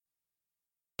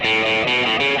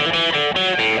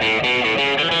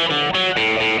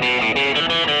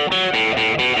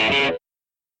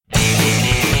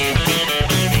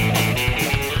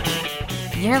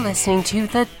listening to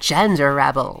The Gender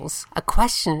Rebels, a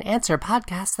question and answer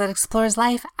podcast that explores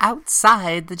life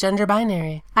outside the gender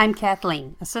binary. I'm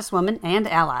Kathleen, a cis woman and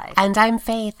ally. And I'm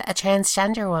Faith, a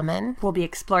transgender woman. We'll be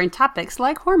exploring topics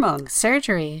like hormones,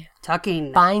 surgery,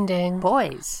 tucking, binding,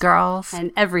 boys, girls,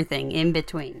 and everything in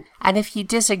between. And if you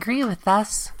disagree with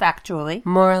us, factually,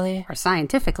 morally, or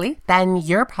scientifically, then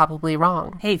you're probably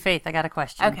wrong. Hey, Faith, I got a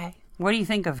question. Okay. What do you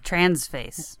think of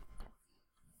Transface?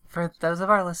 For those of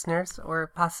our listeners,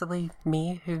 or possibly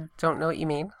me, who don't know what you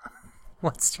mean,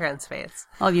 what's transface?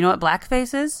 Oh, you know what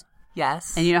blackface is?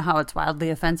 Yes. And you know how it's wildly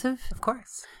offensive? Of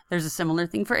course. There's a similar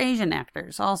thing for Asian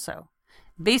actors also.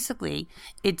 Basically,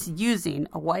 it's using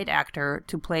a white actor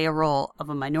to play a role of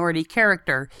a minority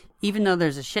character, even though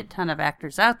there's a shit ton of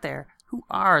actors out there who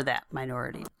are that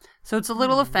minority. So it's a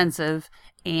little offensive,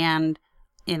 and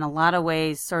in a lot of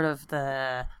ways, sort of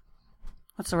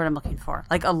what's the word I'm looking for?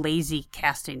 Like a lazy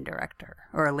casting director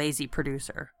or a lazy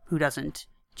producer who doesn't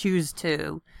choose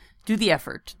to do the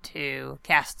effort to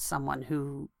cast someone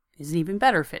who is an even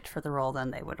better fit for the role than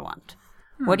they would want.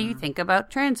 What do you think about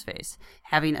Transface?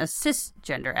 Having a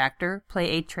cisgender actor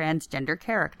play a transgender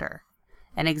character.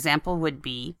 An example would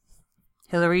be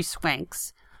Hilary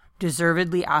Swank's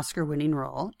deservedly Oscar-winning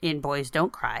role in Boys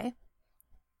Don't Cry.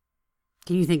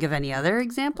 Can you think of any other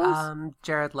examples?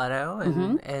 Jared Leto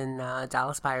in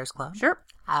Dallas Buyers Club. Sure.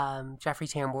 Jeffrey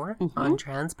Tambor on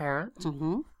Transparent.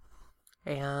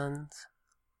 And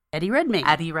Eddie Redmayne.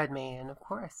 Eddie Redmayne, of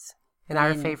course. In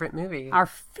our favorite movie. Our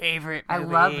favorite movie. I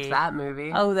loved that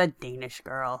movie. Oh, The Danish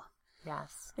Girl.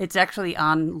 Yes. It's actually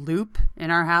on loop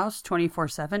in our house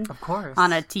 24/7. Of course.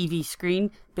 On a TV screen,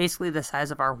 basically the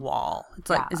size of our wall. It's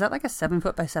like, is that like a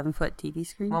 7-foot by 7-foot TV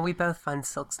screen? Well, we both find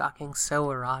silk stockings so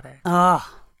erotic. Ugh.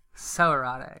 So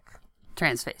erotic.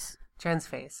 Transface.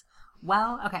 Transface.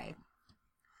 Well, okay.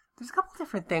 There's a couple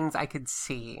different things I could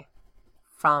see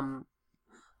from...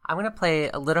 I'm going to play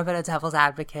a little bit of devil's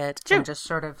advocate and just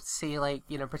sort of see, like,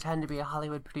 pretend to be a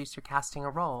Hollywood producer casting a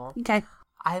role. Okay.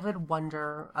 I would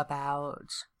wonder about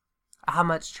how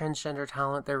much transgender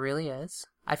talent there really is.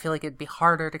 I feel like it'd be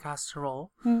harder to cast a role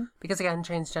because, again,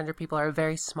 transgender people are a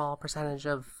very small percentage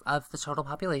of the total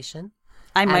population.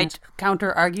 I might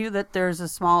counter-argue that there's a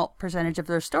small percentage of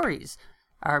their stories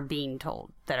are being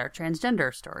told that are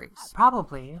transgender stories.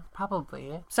 Probably.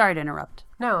 Sorry to interrupt.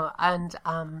 No, and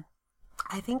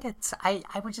I think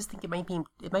I would just think it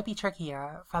might be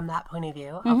trickier from that point of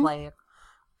view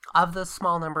of the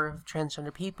small number of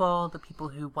transgender people, the people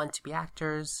who want to be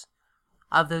actors,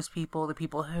 of those people, the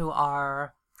people who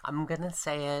are, I'm going to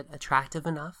say it, attractive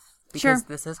enough, because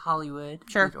this is Hollywood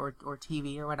or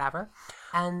TV or whatever,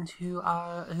 and who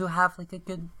have like a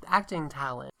good acting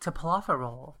talent to pull off a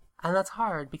role. And that's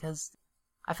hard because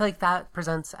I feel like that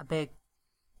presents a big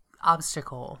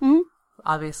obstacle,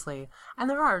 obviously. And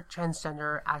there are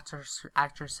transgender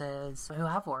actresses who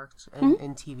have worked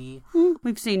in TV.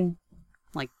 We've seen...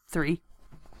 like 3.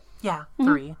 Yeah,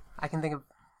 3. I can think of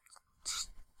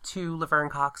 2, Laverne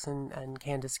Cox and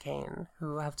Candace Cain,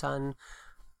 who have done,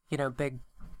 big,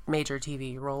 major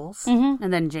TV roles.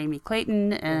 And then Jamie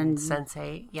Clayton and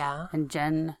Sense8, yeah. And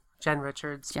Jen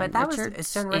Richards. Jen but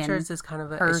Richards Jen Richards is kind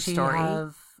of her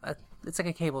story. It's like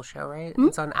a cable show, right?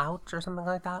 It's on Out or something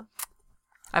like that.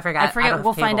 I forget.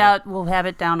 We'll find out. We'll have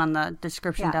it down on the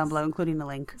description down below, including the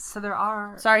link. So there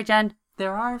are... Sorry, Jen.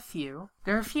 There are a few,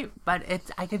 but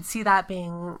I could see that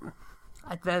being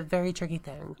a very tricky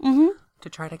thing to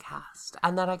try to cast.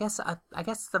 And then I guess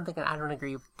something that I don't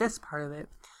agree with this part of it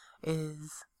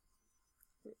is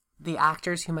the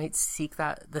actors who might seek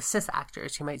that, the cis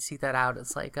actors who might seek that out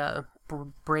as like a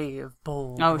brave,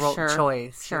 bold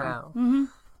choice. Sure.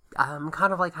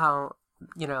 Kind of like how,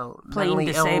 playing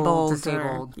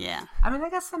disabled. Yeah. I mean,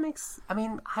 I guess that makes,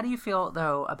 how do you feel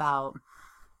though about...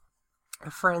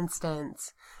 For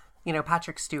instance,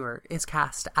 Patrick Stewart is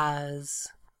cast as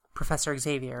Professor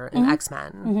Xavier in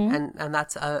X-Men, and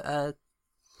that's a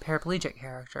paraplegic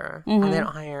character, and they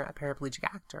don't hire a paraplegic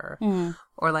actor.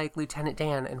 Or like Lieutenant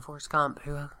Dan in Forrest Gump,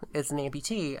 who is an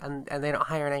amputee, and they don't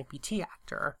hire an amputee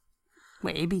actor.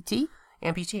 Wait, ABT?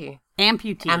 Amputee.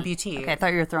 Okay, I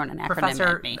thought you were throwing an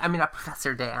acronym at me. Not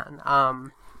Professor Dan.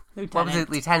 What was it?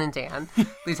 Lieutenant Dan.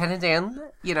 Lieutenant Dan,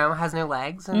 has no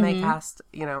legs, and they cast,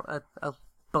 a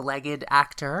belegged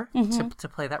actor to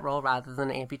play that role rather than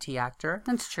an amputee actor.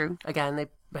 That's true. Again,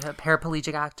 a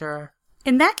paraplegic actor.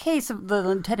 In that case of the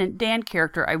Lieutenant Dan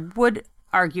character, I would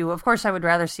argue, of course, I would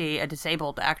rather see a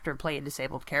disabled actor play a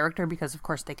disabled character because, of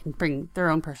course, they can bring their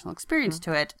own personal experience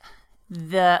to it.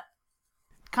 The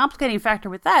complicating factor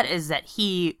with that is that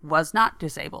he was not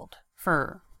disabled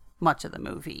for much of the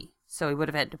movie. So he would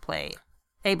have had to play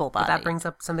able-bodied. But that brings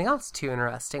up something else too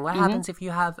interesting. What happens if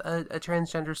you have a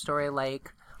transgender story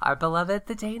like our beloved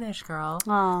The Danish Girl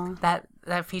that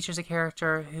features a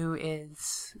character who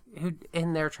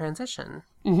in their transition,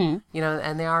 you know,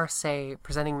 and they are, say,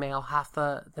 presenting male half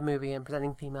the movie and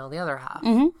presenting female the other half.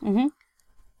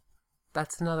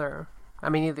 That's another. I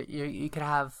mean, either you could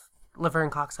have Laverne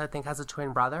Cox, I think, has a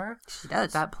twin brother. She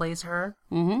does. That plays her.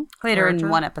 Played her in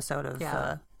one episode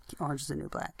of Orange is the New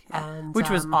Black, and, which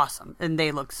was awesome. And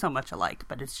they look so much alike,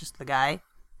 but it's just the guy,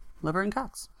 Laverne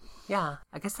Cox. Yeah,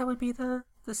 I guess that would be the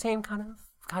same kind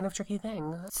of tricky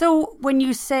thing. So when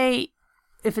you say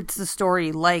if it's the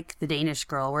story like The Danish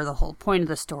Girl, where the whole point of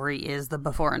the story is the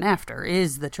before and after,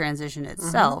 is the transition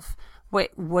itself, what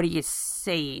are you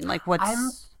saying? Like, what do you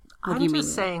mean? I'm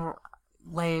just saying,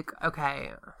 like,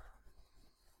 okay,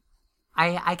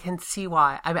 I can see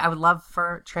why. I would love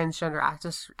for transgender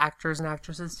actors and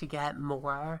actresses to get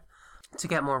more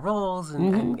roles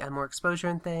and more exposure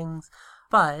and things,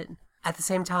 but at the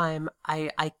same time,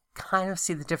 I kind of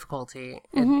see the difficulty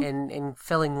in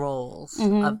filling roles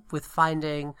with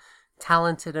finding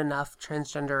talented enough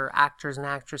transgender actors and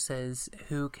actresses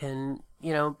who can,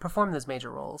 you know, perform those major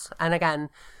roles. And again,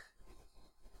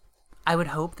 I would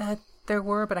hope that there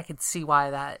were, but I could see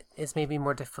why that is maybe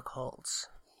more difficult.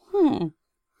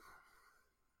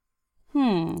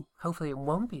 Hopefully it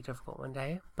won't be difficult one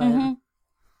day, but...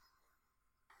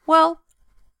 Well,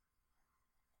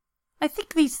 I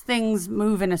think these things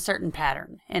move in a certain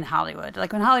pattern in Hollywood.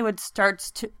 Like when Hollywood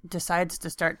decides to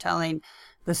start telling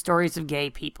the stories of gay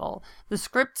people, the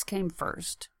scripts came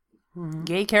first.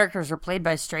 Gay characters were played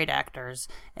by straight actors,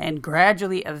 and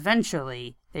gradually,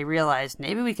 eventually, they realized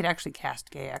maybe we could actually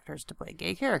cast gay actors to play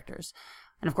gay characters.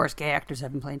 And of course, gay actors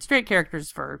have been playing straight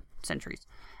characters for centuries.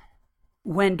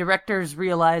 When directors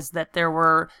realized that there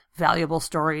were valuable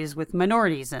stories with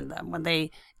minorities in them, when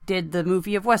they did the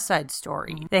movie of West Side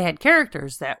Story, they had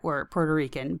characters that were Puerto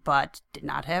Rican, but did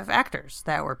not have actors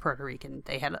that were Puerto Rican.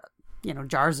 They had,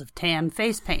 jars of tan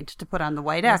face paint to put on the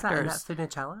white actors. Was that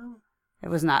Annette Funicello? It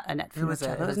was not Annette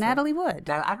Funicello. It was Natalie Wood.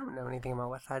 I don't know anything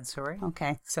about West Side Story.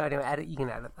 Okay. So anyway, you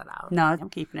can edit that out. No, I'm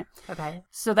keeping it. Okay.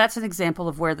 So that's an example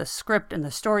of where the script and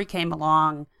the story came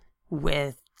along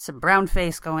with some brown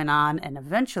face going on, and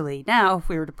eventually now if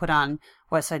we were to put on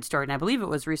West Side Story, and I believe it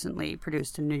was recently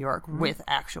produced in New York with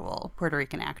actual Puerto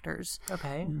Rican actors,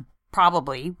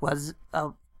 probably was a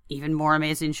even more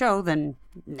amazing show than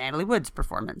Natalie Wood's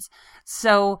performance.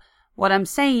 So what I'm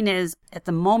saying is, at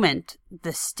the moment,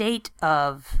 the state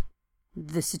of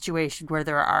the situation where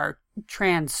there are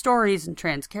trans stories and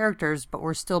trans characters, but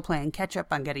we're still playing catch up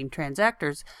on getting trans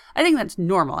actors, I think that's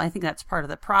normal. I think that's part of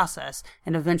the process.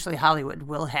 And eventually Hollywood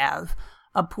will have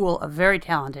a pool of very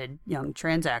talented young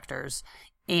trans actors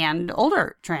and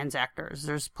older trans actors.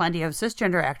 There's plenty of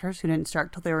cisgender actors who didn't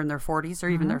start till they were in their 40s or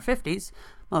even their 50s,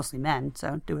 mostly men,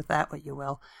 so do with that what you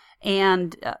will.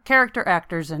 And character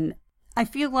actors. And I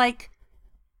feel like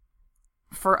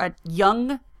for a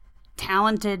young,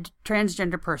 talented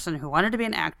transgender person who wanted to be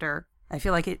an actor, I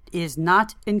feel like it is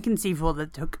not inconceivable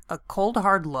that took a cold,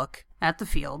 hard look at the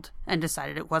field and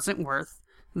decided it wasn't worth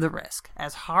the risk.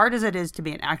 As hard as it is to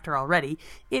be an actor already,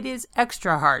 it is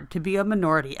extra hard to be a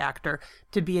minority actor,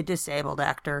 to be a disabled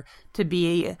actor, to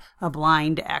be a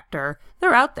blind actor.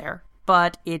 They're out there,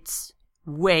 but it's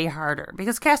way harder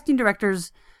because casting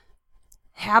directors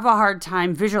have a hard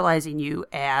time visualizing you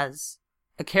as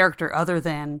a character other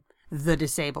than the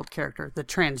disabled character, the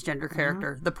transgender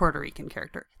character, the Puerto Rican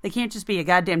character. They can't just be a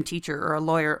goddamn teacher or a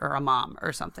lawyer or a mom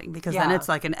or something, because then it's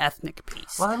like an ethnic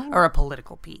piece or a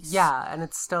political piece. Yeah, and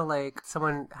it's still like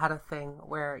someone had a thing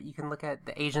where you can look at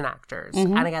the Asian actors.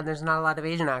 And again, there's not a lot of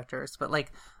Asian actors, but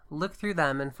like look through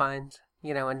them and find,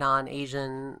 a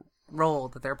non-Asian role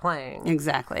that they're playing.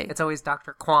 Exactly. It's always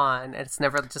Dr. Kwan, and it's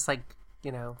never just like,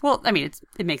 Well, I mean,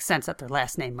 it makes sense that their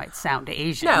last name might sound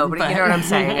Asian. No, but you know what I'm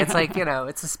saying? It's like,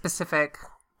 it's a specific,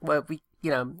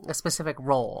 a specific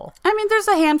role. I mean, there's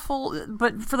a handful,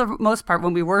 but for the most part,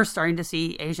 when we were starting to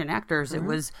see Asian actors, it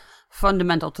was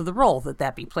fundamental to the role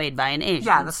that be played by an Asian.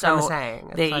 Yeah, that's what I'm saying.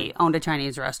 It's they owned a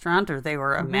Chinese restaurant, or they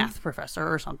were a math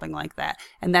professor or something like that.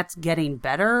 And that's getting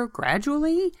better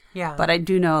gradually. Yeah. But I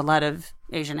do know a lot of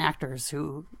Asian actors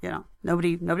who,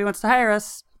 nobody wants to hire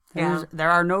us. There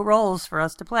are no roles for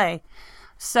us to play.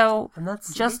 So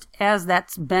just as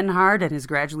that's been hard and is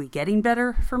gradually getting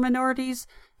better for minorities,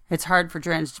 it's hard for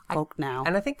trans folk now.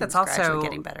 And I think that's also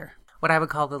getting better. What I would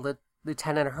call the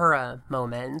Lieutenant Uhura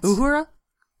moment. Uhura?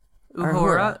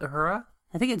 Uhura?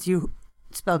 I think it's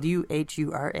spelled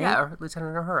Uhura. Yeah, or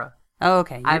Lieutenant Uhura. Oh,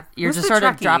 okay. You're just sort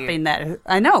of dropping that.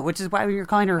 I know, which is why you're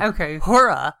calling her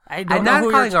Hora. I don't know who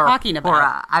you're talking about.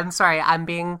 Hora. I'm sorry. I'm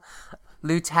being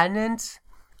Lieutenant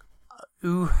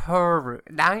Uhuru.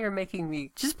 Now you're making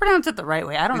me... Just pronounce it the right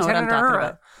way. I don't Lieutenant know what I'm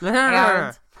talking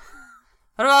about.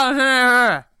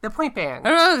 And the point being,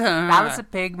 that was a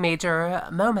big major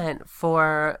moment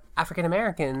for African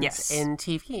Americans in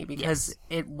TV because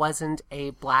it wasn't a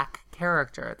black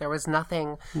character. There was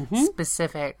nothing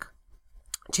specific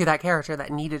to that character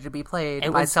that needed to be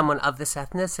played by someone of this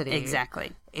ethnicity.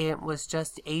 Exactly. It was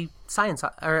just a science,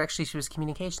 or actually she was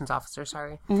communications officer,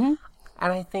 sorry. Mm-hmm.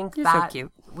 And I think that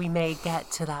we may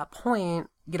get to that point,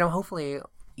 hopefully,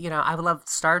 I would love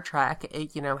Star Trek.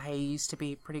 Hey, used to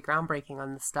be pretty groundbreaking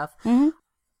on this stuff. Mm-hmm.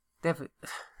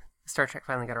 Star Trek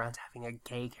finally got around to having a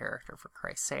gay character, for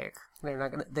Christ's sake. They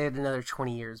had another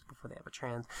 20 years before they have a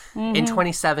trans. Mm-hmm. In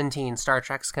 2017, Star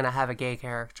Trek's going to have a gay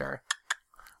character.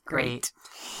 Great.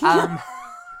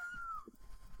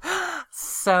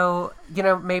 So,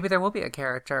 maybe there will be a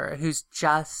character who's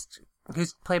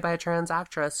played by a trans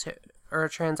actress or a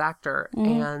trans actor,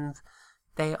 and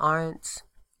they aren't...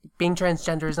 Being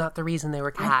transgender is not the reason they were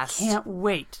cast. I can't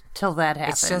wait till that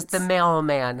happens. It's just the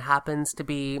mailman happens to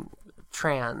be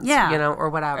trans, or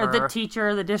whatever. Or the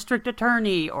teacher, the district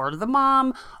attorney, or the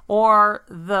mom, or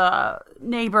the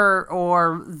neighbor,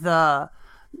 or the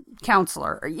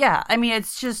counselor. Yeah, I mean,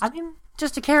 it's just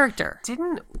a character.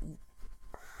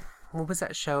 What was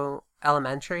that show,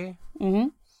 Elementary? Mm-hmm.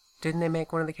 Didn't they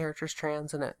make one of the characters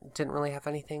trans, and it didn't really have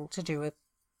anything to do with...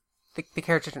 The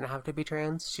character didn't have to be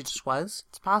trans. She just was.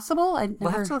 It's possible. I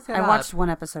watched one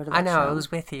episode of that show. I know. It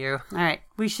was with you. All right.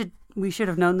 We should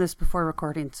have known this before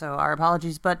recording, so our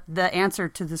apologies. But the answer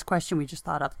to this question we just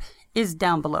thought of is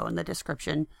down below in the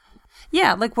description.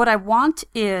 Yeah, what I want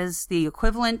is the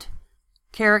equivalent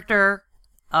character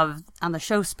on the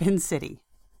show Spin City.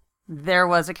 There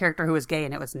was a character who was gay,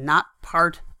 and it was not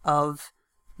part of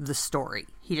the story.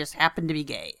 He just happened to be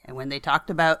gay. And when they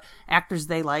talked about actors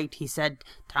they liked, he said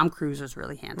Tom Cruise was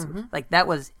really handsome. Mm-hmm. That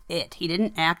was it. He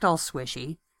didn't act all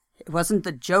swishy. It wasn't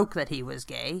the joke that he was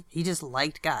gay. He just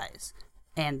liked guys.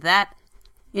 And that,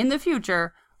 in the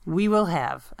future, we will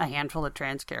have a handful of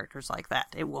trans characters like that.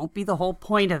 It won't be the whole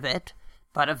point of it,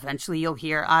 but eventually you'll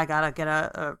hear, I gotta get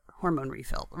a hormone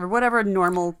refill or whatever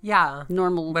normal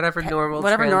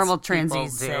transies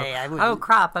say. Oh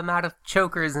crap, I'm out of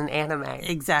chokers in anime.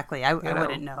 Exactly. I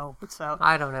wouldn't know. So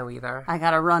I don't know either. I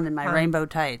gotta run in my rainbow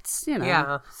tights,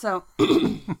 Yeah. So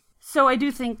so I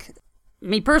do think,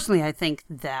 me personally, I think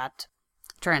that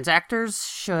trans actors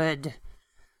should,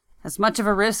 as much of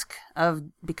a risk of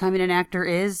becoming an actor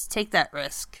is, take that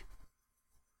risk.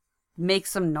 Make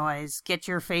some noise, get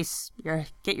your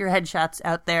headshots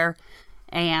out there,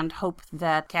 and hope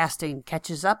that casting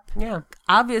catches up. Yeah.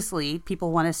 Obviously,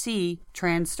 people want to see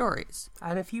trans stories.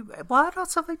 And I'd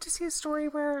also like to see a story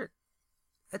where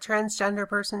a transgender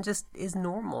person just is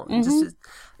normal. Mm-hmm. Just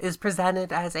is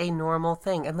presented as a normal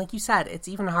thing. And like you said, it's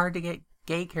even hard to get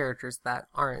gay characters that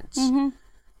aren't. Mm-hmm.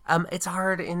 It's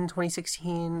hard in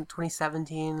 2016,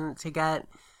 2017 to get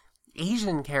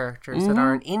Asian characters that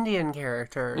aren't Indian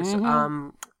characters. Mm-hmm.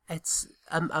 It's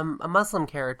a Muslim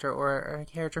character or a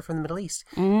character from the Middle East.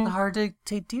 Mm-hmm. It's hard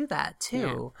to do that,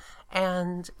 too. Yeah.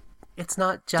 And it's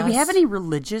not just... Do we have any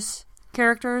religious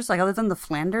characters, other than the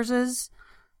Flanderses?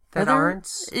 That aren't?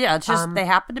 Yeah, it's just they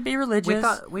happen to be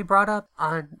religious. We brought up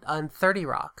on 30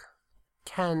 Rock,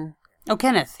 Ken... Oh,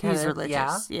 Kenneth. He's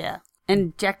religious. Yeah.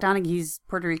 And Jack Donaghy's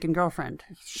Puerto Rican girlfriend.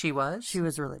 She was? She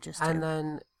was religious, too. And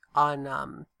then...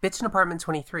 on Bitchin' Apartment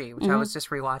 23, which I was just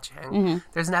rewatching,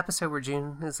 there's an episode where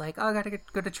June is like, oh, I gotta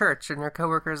go to church, and her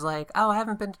coworker's like, oh, I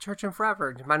haven't been to church in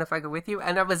forever, do you mind if I go with you?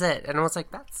 And that was it. And I was like,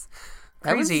 that's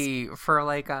crazy for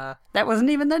that wasn't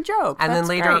even the joke. And then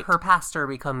later her pastor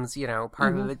becomes,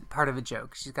 part of a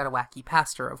joke. She's got a wacky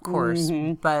pastor, of course,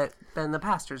 but then the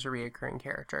pastor's a reoccurring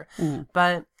character.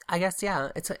 But I guess,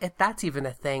 that's even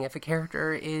a thing. If a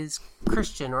character is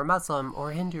Christian or Muslim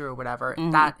or Hindu or whatever,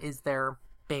 that is their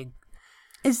big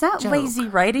Is that joke. Lazy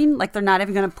writing? They're not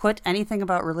even going to put anything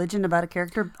about religion about a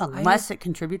character unless it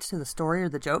contributes to the story or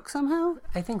the joke somehow?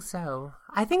 I think so.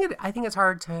 I think it's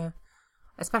hard to,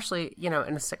 especially, in a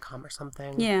sitcom or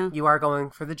something. Yeah. You are going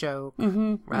for the joke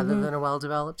rather than a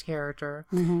well-developed character.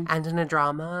 And in a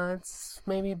drama, it's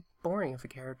maybe boring if a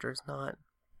character is not.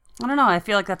 I don't know. I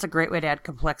feel like that's a great way to add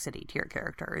complexity to your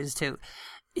character, is to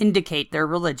indicate their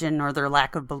religion or their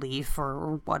lack of belief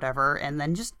or whatever, and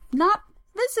then just not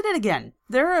visit it again.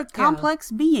 They're a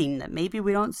complex being that maybe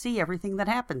we don't see everything that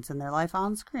happens in their life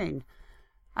on screen.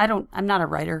 I'm not a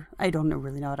writer. I don't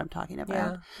really know what I'm talking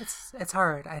about. Yeah, it's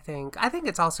hard, I think. I think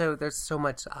it's also, there's so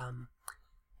much,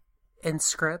 in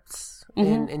scripts,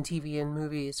 Mm-hmm. in TV and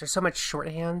movies, there's so much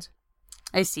shorthand.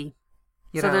 I see.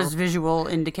 You So know? there's visual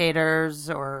indicators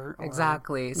or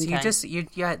Exactly. So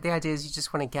okay. the idea is you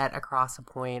just want to get across a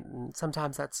point, and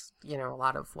sometimes that's, a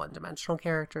lot of one-dimensional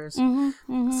characters.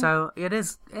 So it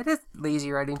is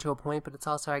lazy writing to a point, but it's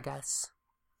also, I guess,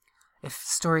 if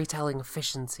storytelling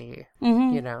efficiency,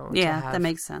 to Yeah, have, that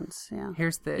makes sense. Yeah.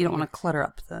 here's the, You don't want to clutter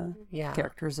up the Yeah.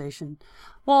 characterization.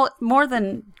 Well, more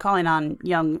than calling on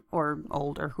young or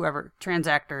old or whoever trans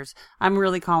actors, I'm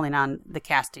really calling on the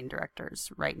casting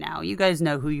directors right now. You guys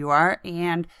know who you are,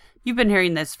 and you've been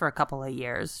hearing this for a couple of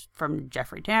years from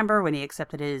Jeffrey Tambor when he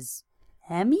accepted his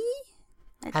Emmy.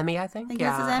 Emmy, I think. Think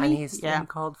Yeah, this is Emmy? and he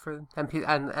called for,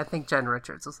 and I think Jen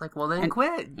Richards was like, well, then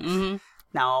quit.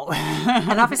 No.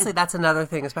 And obviously that's another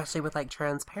thing, especially with like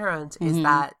Transparent, is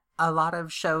that a lot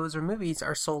of shows or movies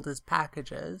are sold as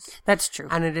packages. That's true.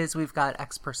 And it is, we've got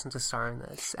X person to star in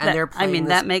this. And they're I playing mean,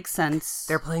 this, that makes sense.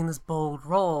 they're playing this bold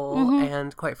role.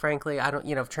 And quite frankly, I don't,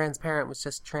 if Transparent was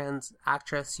just trans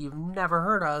actress you've never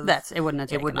heard of. It wouldn't have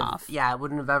taken off. Yeah, it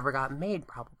wouldn't have ever gotten made,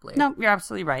 probably. No, you're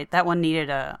absolutely right. That one needed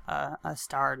a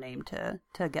star name to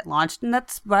get launched. And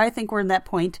that's why I think we're in that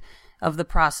point of the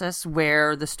process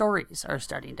where the stories are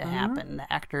starting to happen.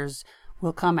 The actors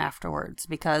will come afterwards,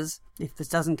 because if this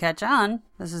doesn't catch on,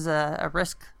 this is a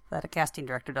risk that a casting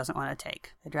director doesn't want to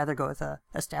take. They'd rather go with a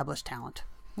established talent.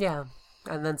 Yeah.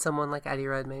 And then someone like Eddie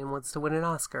Redmayne wants to win an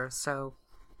Oscar,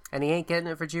 and he ain't getting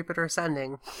it for Jupiter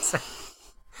Ascending. So.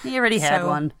 He already had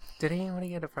one. Did he? What did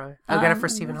he get it for? Oh, got it for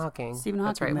Stephen Hawking. Stephen Hawking.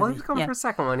 That's right. Movie. Well, he's going for a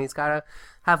second one. He's got to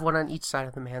have one on each side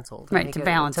of the mantle. Right, to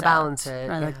balance it.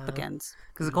 Right, like bookends.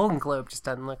 Because the Golden Globe just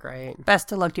doesn't look right.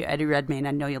 Best of luck to Eddie Redmayne.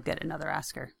 I know you'll get another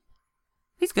Oscar.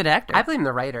 He's a good actor. I blame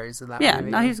the writers of that movie. Yeah,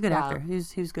 no, he's a good actor. He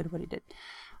was good at what he did.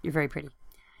 You're very pretty.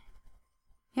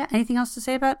 Yeah, anything else to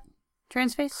say about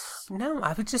Transface? No,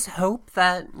 I would just hope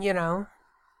that,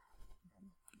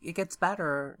 it gets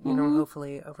better,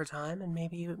 hopefully over time, and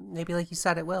maybe like you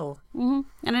said, it will. And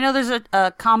I know there's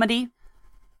a comedy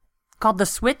called The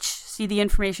Switch. See the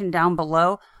information down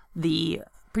below. The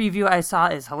preview I saw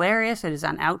is hilarious. It is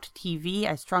on Out TV.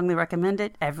 I strongly recommend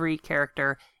it. Every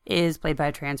character is played by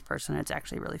a trans person. It's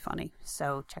actually really funny.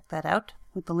 So check that out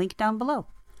with the link down below.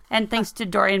 And thanks to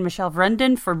Dory and Michelle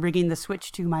Vrendon for bringing The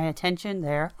Switch to my attention.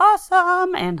 They're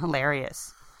awesome and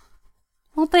hilarious.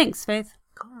 Well, thanks, Faith.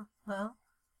 Cool. Well,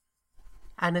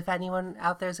 and if anyone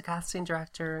out there is a casting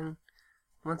director and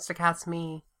wants to cast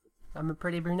me, I'm a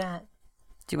pretty brunette.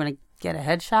 Do you want to get a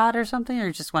headshot or something, or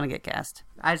you just want to get cast?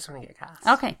 I just want to get cast.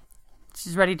 Okay.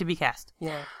 She's ready to be cast.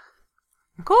 Yeah.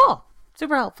 Cool.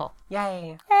 Super helpful.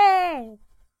 Yay. Yay.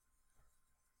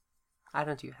 I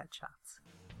don't do headshots.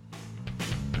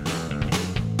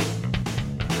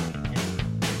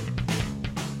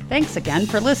 Thanks again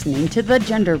for listening to The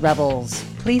Gender Rebels.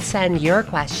 Please send your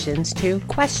questions to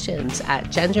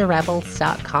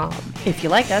questions@genderrebels.com. If you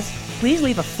like us, please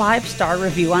leave a 5-star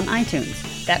review on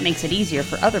iTunes. That makes it easier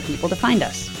for other people to find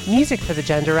us. Music for the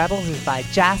Gender Rebels is by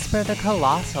Jasper the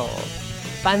Colossal.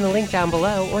 Find the link down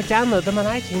below or download them on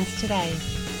iTunes today.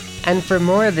 And for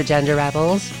more of the Gender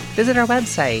Rebels, visit our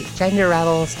website,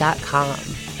 genderrebels.com.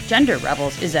 Gender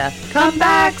Rebels is a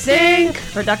Comeback Zinc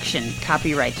production.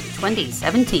 Copyright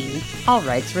 2017. All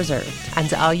rights reserved. And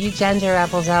to all you Gender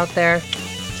Rebels out there,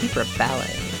 keep rebelling.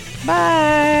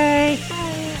 Bye.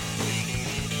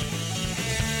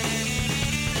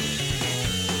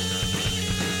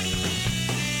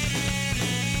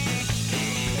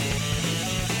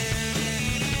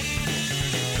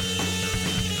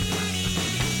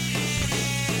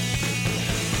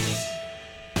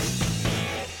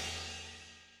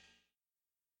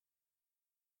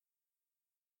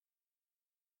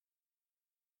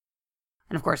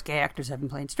 And of course, gay actors have been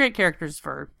playing straight characters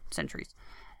for centuries.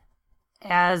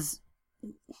 Let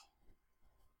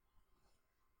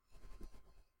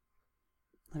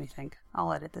me think.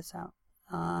 I'll edit this out.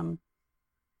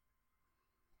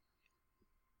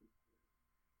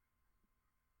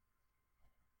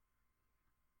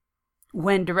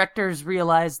 When directors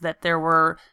realized that there were